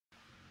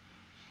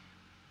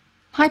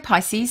Hi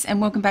Pisces, and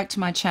welcome back to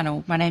my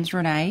channel. My name's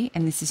Renee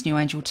and this is New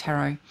Angel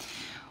Tarot.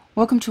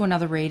 Welcome to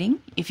another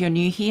reading. If you're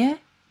new here,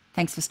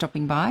 thanks for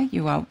stopping by.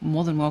 You are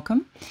more than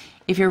welcome.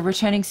 If you're a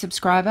returning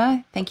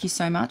subscriber, thank you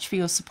so much for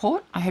your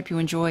support. I hope you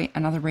enjoy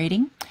another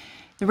reading.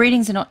 The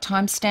readings are not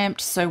time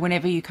stamped, so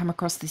whenever you come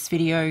across this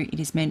video, it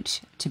is meant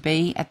to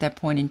be at that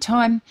point in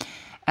time.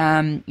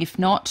 If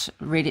not,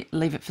 read it,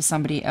 leave it for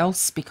somebody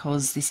else,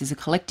 because this is a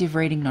collective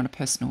reading, not a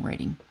personal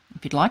reading.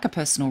 If you'd like a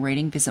personal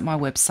reading, visit my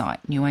website,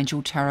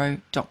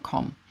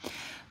 newangeltarot.com.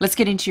 Let's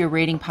get into your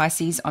reading,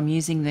 Pisces. I'm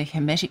using the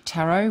Hermetic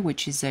Tarot,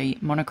 which is a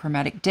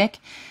monochromatic deck.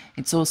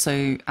 It's also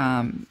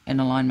in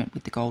alignment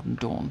with the Golden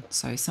Dawn,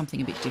 so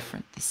something a bit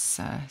different this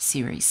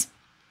series.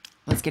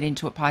 Let's get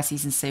into it,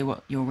 Pisces, and see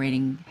what your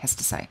reading has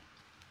to say.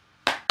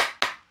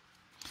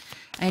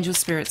 Angel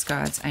Spirits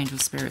Guides, Angel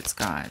Spirits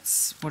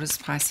Guides. What does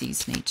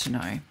Pisces need to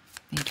know?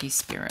 Thank you,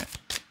 Spirit.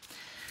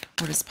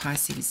 What does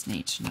Pisces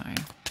need to know?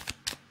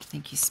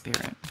 Thank you,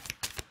 Spirit.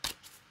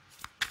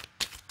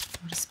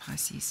 What does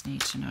Pisces need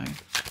to know?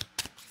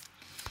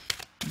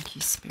 Thank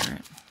you,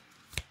 Spirit.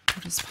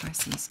 What does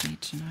Pisces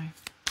need to know?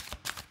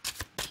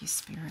 Thank you,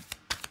 Spirit.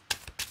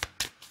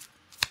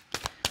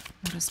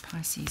 What does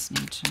Pisces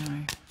need to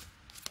know?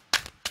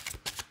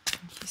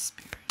 Thank you,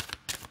 Spirit.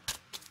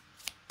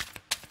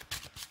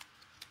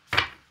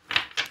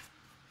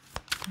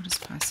 What does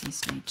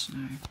Pisces need to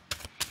know?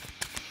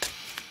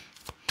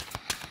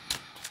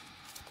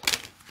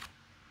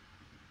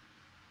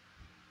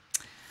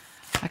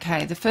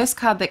 Okay, the first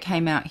card that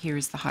came out here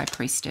is the High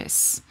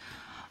Priestess.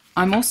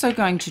 I'm also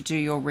going to do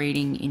your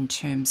reading in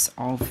terms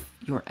of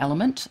your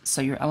element.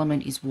 So your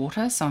element is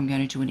water, so I'm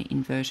going to do an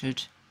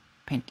inverted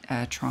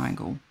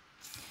triangle.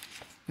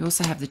 You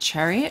also have the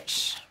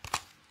Chariot,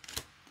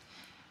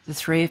 the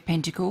Three of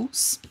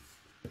Pentacles.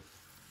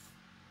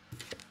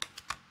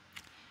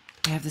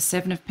 You have the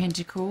Seven of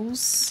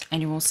Pentacles,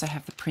 and you also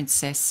have the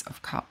Princess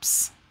of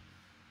Cups.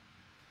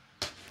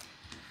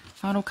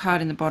 Final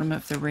card in the bottom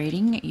of the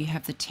reading, you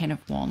have the Ten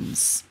of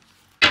Wands.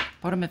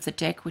 Bottom of the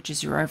deck, which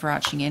is your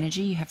overarching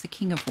energy, you have the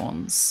King of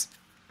Wands.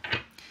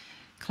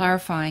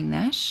 Clarifying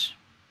that,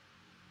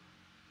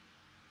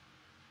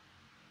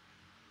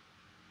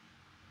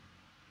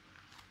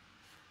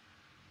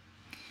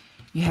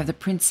 you have the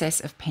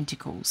Princess of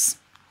Pentacles.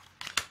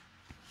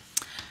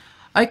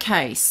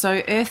 Okay,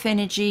 so Earth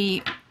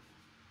energy,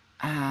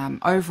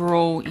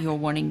 overall you're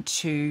wanting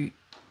to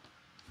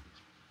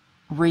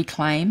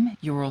reclaim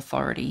your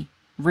authority,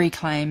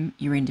 reclaim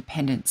your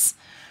independence.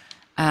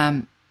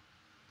 And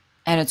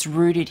it's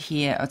rooted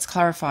here, it's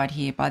clarified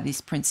here by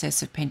this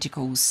Princess of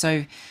Pentacles.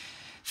 So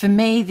for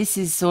me, this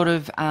is sort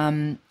of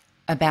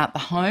about the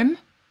home.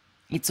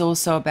 It's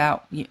also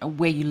about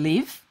where you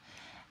live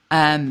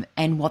and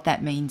what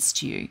that means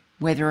to you,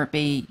 whether it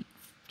be,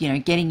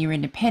 getting your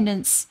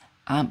independence,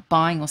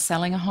 buying or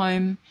selling a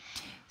home,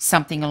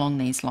 something along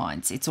these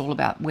lines. It's all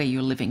about where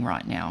you're living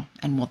right now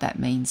and what that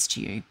means to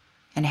you,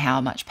 and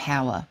how much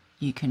power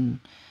you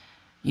can,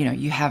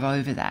 you have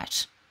over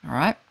that, all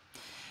right?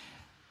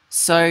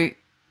 So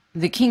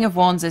the King of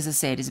Wands, as I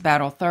said, is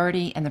about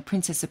authority, and the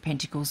Princess of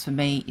Pentacles for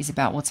me is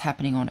about what's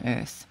happening on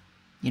Earth.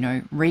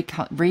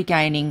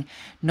 Regaining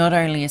not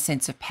only a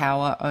sense of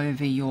power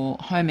over your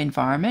home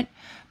environment,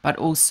 but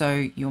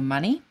also your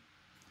money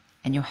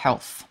and your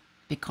health,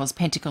 because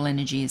Pentacle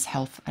energy is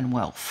health and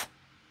wealth.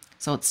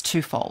 So it's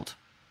twofold.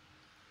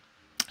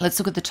 Let's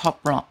look at the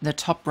top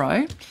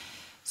row.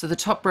 So the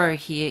top row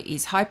here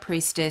is High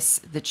Priestess,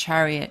 the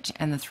Chariot,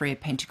 and the Three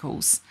of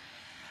Pentacles.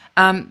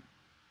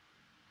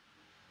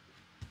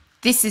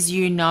 This is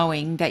you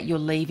knowing that you're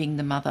leaving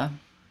the mother.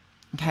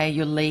 Okay,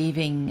 you're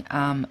leaving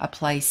a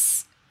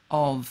place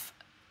of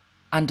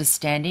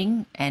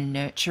understanding and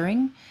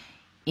nurturing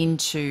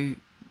into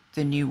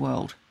the new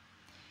world.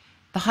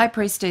 The High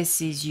Priestess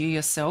is you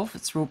yourself.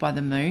 It's ruled by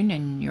the moon,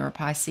 and you're a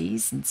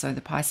Pisces, and so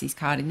the Pisces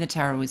card in the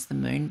tarot is the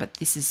moon, but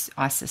this is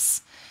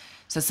Isis.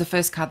 So it's the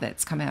first card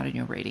that's come out in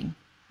your reading.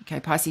 Okay,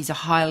 Pisces are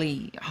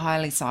highly,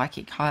 highly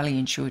psychic, highly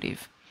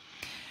intuitive.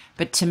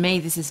 But to me,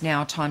 this is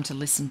now time to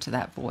listen to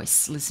that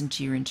voice, listen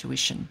to your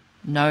intuition.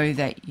 Know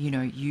that,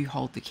 you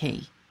hold the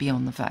key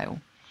beyond the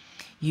veil.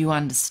 You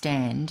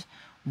understand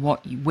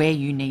where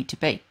you need to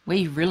be, where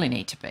you really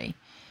need to be.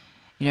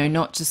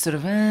 Not just sort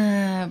of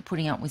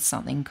putting up with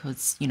something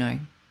because,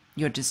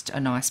 you're just a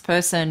nice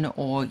person,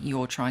 or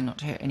you're trying not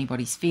to hurt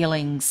anybody's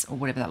feelings, or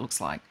whatever that looks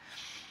like.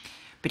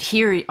 But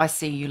here I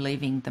see you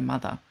leaving the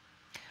mother.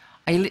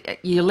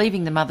 You're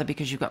leaving the mother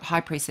because you've got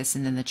High Priestess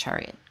and then the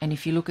Chariot. And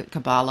if you look at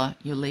Kabbalah,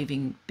 you're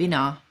leaving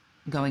Binah,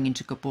 going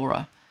into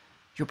Gabora.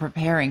 You're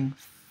preparing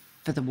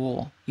for the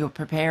war. You're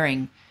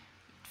preparing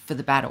for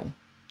the battle.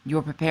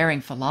 You're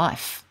preparing for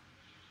life.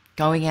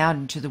 Going out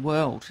into the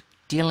world,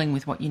 dealing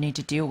with what you need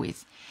to deal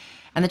with.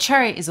 And the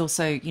Chariot is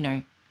also,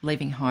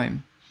 leaving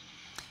home.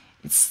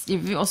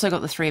 You've also got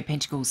the Three of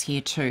Pentacles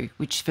here too,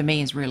 which for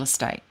me is real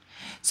estate.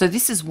 So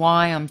this is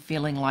why I'm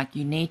feeling like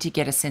you need to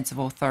get a sense of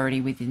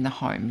authority within the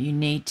home. You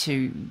need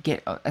to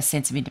get a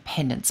sense of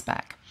independence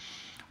back.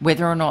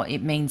 whether or not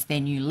it means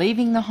then you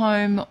leaving the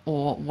home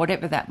or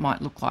whatever that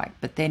might look like.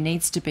 But there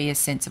needs to be a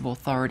sense of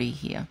authority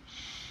here.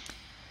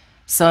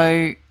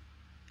 So,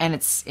 and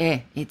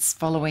it's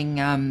following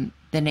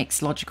the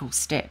next logical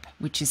step,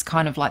 which is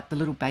kind of like the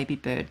little baby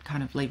bird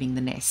kind of leaving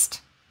the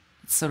nest.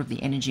 It's sort of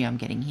the energy I'm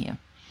getting here.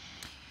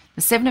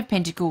 The Seven of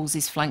Pentacles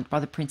is flanked by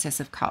the Princess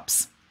of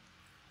Cups.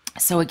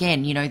 So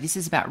again, you know, this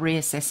is about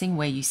reassessing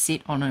where you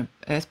sit on an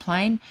earth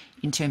plane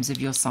in terms of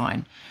your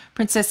sign.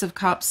 Princess of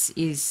Cups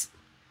is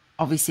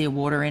obviously a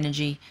water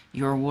energy.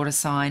 You're a water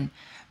sign.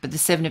 But the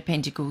Seven of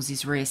Pentacles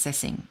is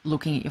reassessing,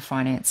 looking at your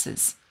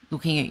finances,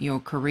 looking at your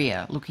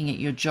career, looking at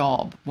your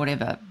job,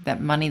 whatever,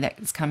 that money that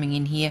is coming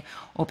in here,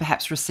 or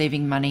perhaps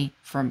receiving money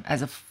from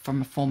a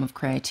form of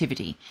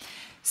creativity.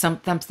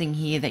 Something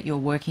here that you're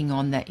working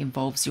on that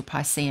involves your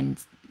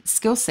Piscean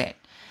skill set.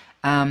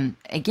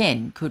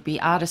 Again, could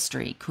be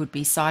artistry, could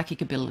be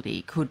psychic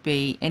ability, could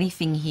be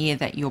anything here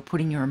that you're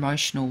putting your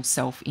emotional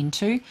self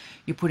into.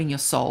 You're putting your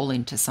soul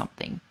into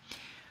something.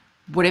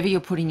 Whatever you're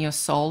putting your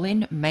soul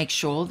in, make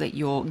sure that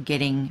you're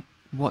getting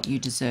what you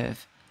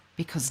deserve,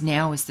 because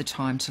now is the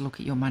time to look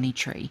at your money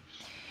tree.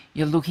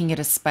 You're looking at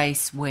a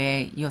space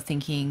where you're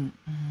thinking,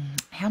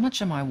 how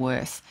much am I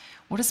worth?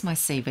 What does my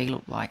CV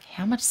look like?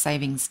 How much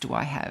savings do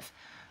I have?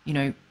 You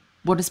know,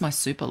 what does my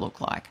super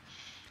look like?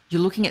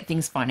 You're looking at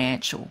things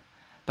financial,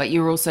 but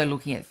you're also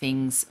looking at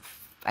things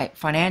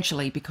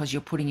financially because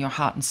you're putting your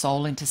heart and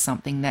soul into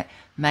something that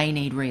may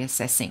need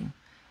reassessing,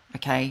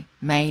 okay?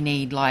 May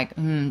need like,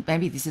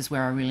 maybe this is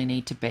where I really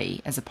need to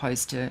be, as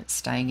opposed to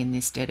staying in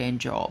this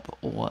dead-end job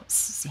or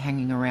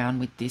hanging around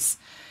with this,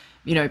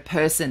 you know,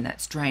 person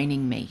that's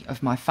draining me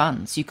of my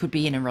funds. You could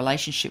be in a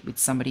relationship with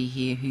somebody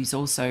here who's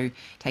also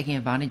taking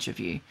advantage of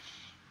you.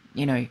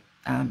 You know,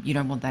 you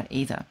don't want that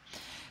either.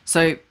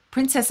 So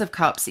Princess of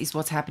Cups is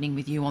what's happening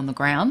with you on the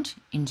ground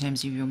in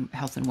terms of your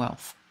health and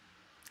wealth.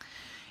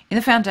 In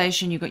the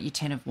foundation, you've got your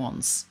Ten of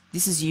Wands.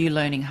 This is you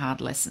learning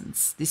hard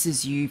lessons. This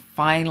is you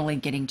finally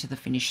getting to the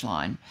finish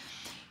line.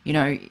 You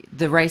know,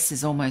 the race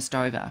is almost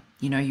over.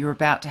 You know, you're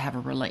about to have a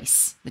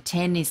release. The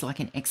 10 is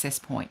like an excess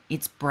point.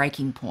 It's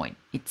breaking point.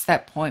 It's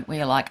that point where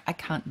you're like, I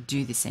can't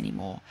do this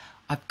anymore.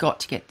 I've got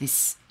to get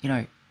this, you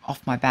know,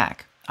 off my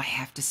back. I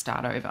have to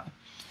start over.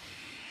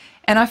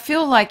 And I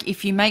feel like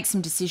if you make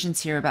some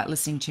decisions here about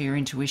listening to your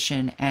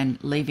intuition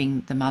and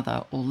leaving the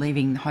mother or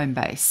leaving home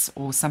base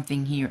or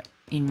something here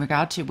in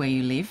regard to where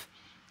you live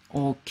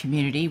or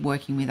community,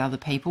 working with other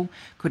people,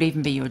 could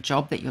even be your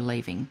job that you're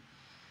leaving.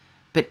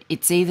 But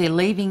it's either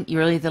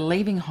you're either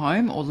leaving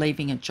home or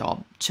leaving a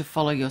job to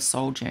follow your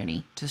soul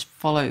journey, to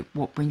follow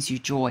what brings you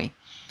joy.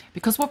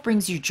 Because what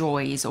brings you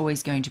joy is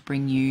always going to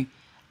bring you,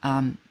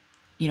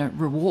 you know,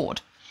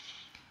 reward.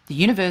 The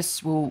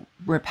universe will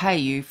repay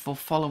you for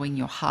following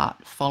your heart,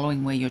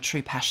 following where your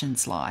true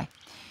passions lie.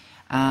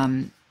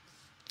 And,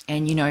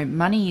 you know,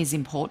 money is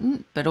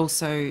important, but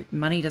also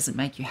money doesn't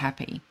make you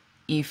happy.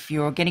 If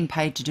you're getting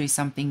paid to do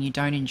something you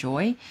don't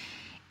enjoy,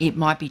 it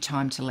might be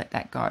time to let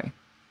that go.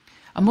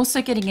 I'm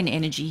also getting an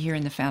energy here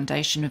in the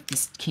foundation of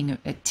this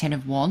Ten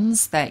of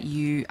Wands that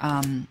you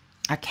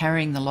are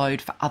carrying the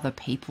load for other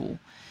people.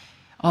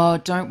 Oh,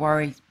 don't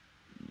worry,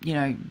 you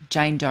know,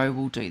 Jane Doe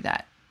will do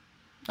that.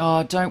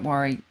 Oh, don't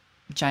worry,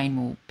 Jane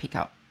will pick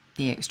up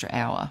the extra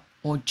hour,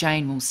 or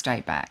Jane will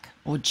stay back,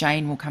 or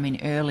Jane will come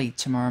in early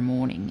tomorrow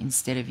morning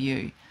instead of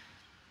you.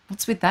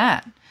 What's with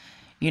that?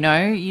 You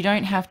know, you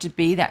don't have to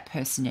be that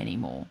person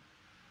anymore.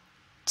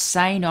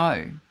 Say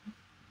no.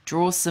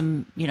 Draw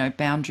some, you know,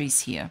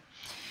 boundaries here.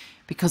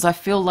 Because I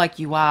feel like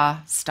you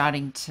are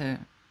starting to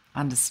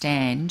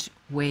understand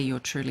where you're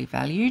truly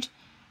valued,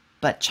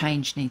 but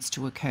change needs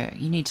to occur.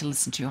 You need to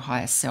listen to your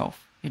higher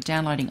self. You're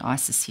downloading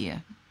Isis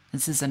here.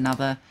 This is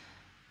another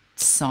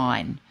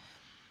sign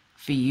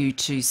for you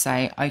to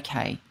say,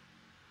 okay,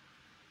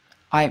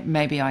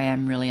 maybe I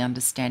am really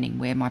understanding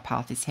where my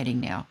path is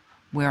heading now,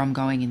 where I'm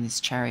going in this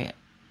chariot.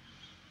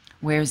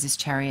 Where is this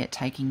chariot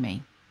taking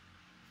me?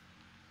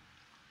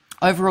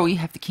 Overall, you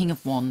have the King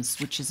of Wands,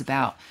 which is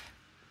about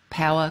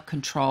power,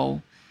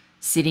 control,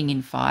 sitting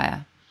in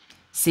fire,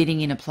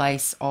 sitting in a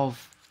place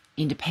of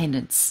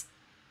independence,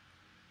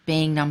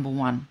 being number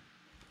one.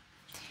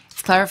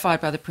 It's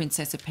clarified by the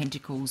Princess of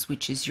Pentacles,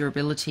 which is your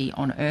ability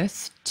on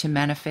earth to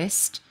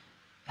manifest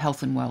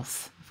health and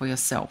wealth for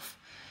yourself.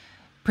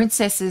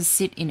 Princesses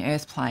sit in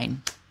earth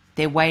plane.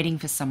 They're waiting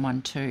for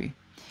someone too.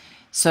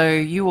 So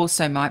you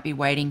also might be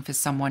waiting for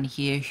someone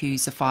here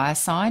who's a fire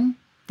sign.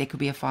 There could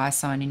be a fire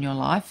sign in your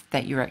life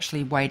that you're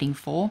actually waiting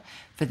for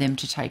them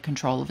to take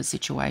control of a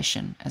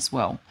situation as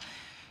well.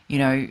 You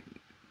know,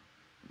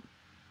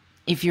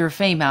 if you're a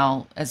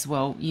female as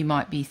well, you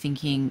might be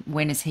thinking,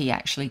 when is he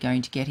actually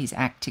going to get his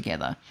act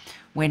together?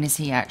 When is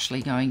he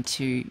actually going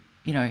to,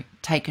 you know,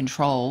 take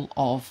control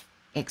of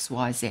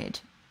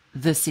XYZ,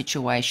 the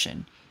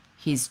situation,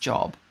 his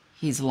job,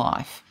 his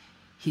life,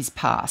 his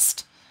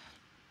past?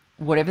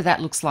 Whatever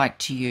that looks like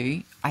to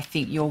you, I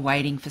think you're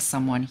waiting for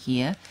someone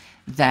here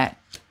that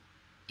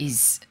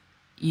is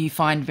you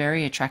find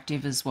very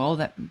attractive as well.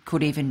 That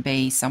could even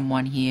be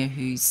someone here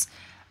who's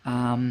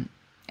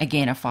a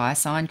Again, a fire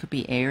sign could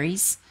be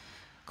Aries,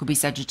 could be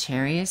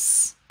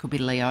Sagittarius, could be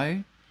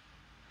Leo.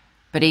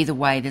 But either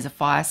way, there's a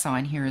fire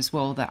sign here as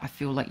well that I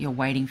feel like you're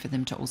waiting for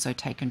them to also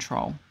take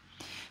control.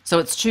 So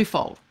it's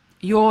twofold.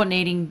 You're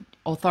needing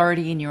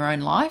authority in your own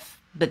life,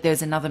 but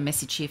there's another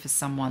message here for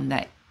someone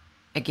that,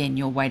 again,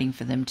 you're waiting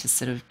for them to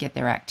sort of get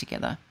their act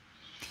together.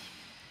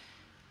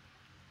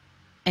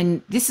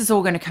 And this is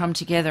all going to come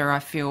together, I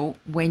feel,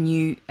 when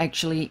you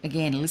actually,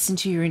 again, listen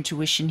to your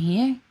intuition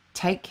here,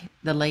 take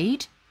the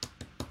lead,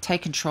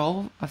 take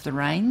control of the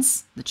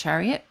reins, the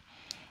chariot,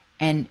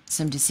 and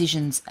some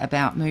decisions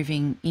about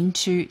moving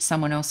into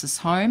someone else's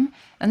home.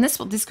 And that's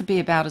what this could be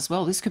about as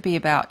well. This could be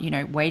about, you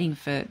know, waiting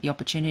for the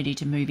opportunity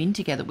to move in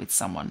together with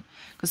someone.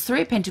 Because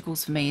Three of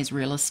Pentacles for me is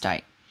real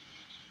estate.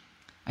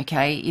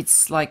 Okay,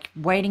 it's like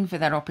waiting for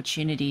that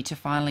opportunity to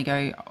finally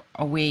go,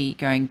 are we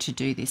going to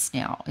do this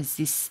now? Is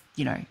this,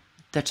 you know,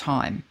 the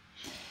time?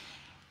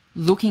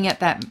 Looking at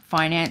that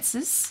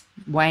finances,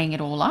 weighing it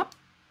all up,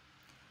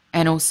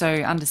 and also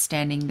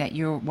understanding that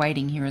you're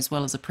waiting here as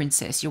well as a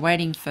princess. You're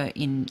waiting for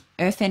in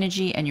earth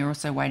energy, and you're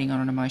also waiting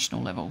on an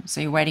emotional level.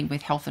 So you're waiting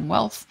with health and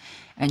wealth,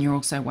 and you're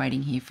also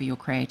waiting here for your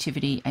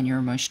creativity and your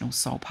emotional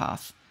soul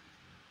path.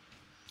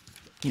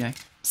 You know,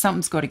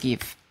 something's got to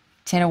give.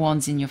 Ten of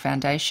Wands in your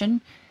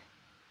foundation.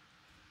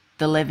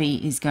 The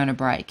levee is going to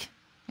break.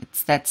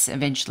 That's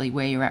eventually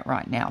where you're at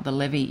right now. The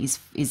levee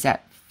is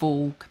at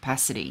full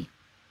capacity.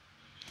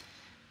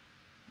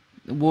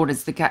 The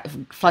waters, the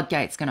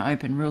floodgate's going to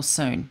open real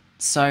soon.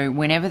 So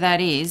whenever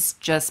that is,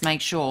 just make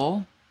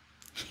sure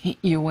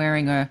you're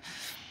wearing a,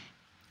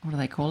 what do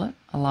they call it?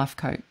 A life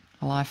coat,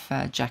 a life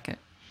jacket.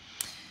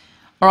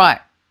 All right.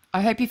 I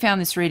hope you found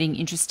this reading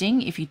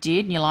interesting. If you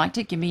did and you liked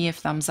it, give me a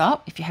thumbs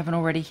up. If you haven't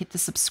already, hit the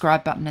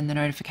subscribe button and the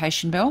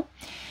notification bell.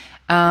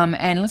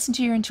 And listen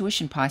to your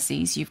intuition,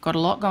 Pisces. You've got a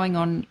lot going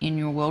on in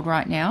your world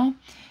right now.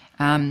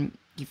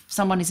 If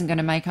someone isn't going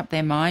to make up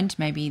their mind,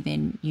 maybe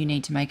then you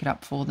need to make it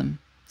up for them.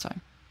 So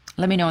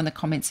let me know in the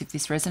comments if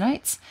this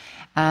resonates.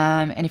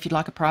 And if you'd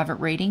like a private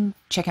reading,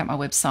 check out my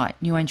website,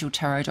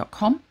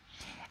 newangeltarot.com.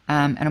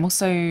 And I'm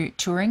also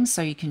touring,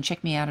 so you can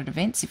check me out at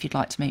events if you'd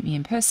like to meet me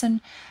in person.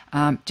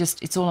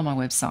 It's all on my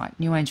website,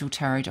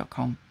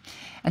 newangeltarot.com.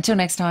 Until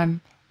next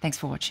time, thanks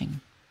for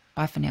watching.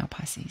 Bye for now,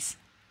 Pisces.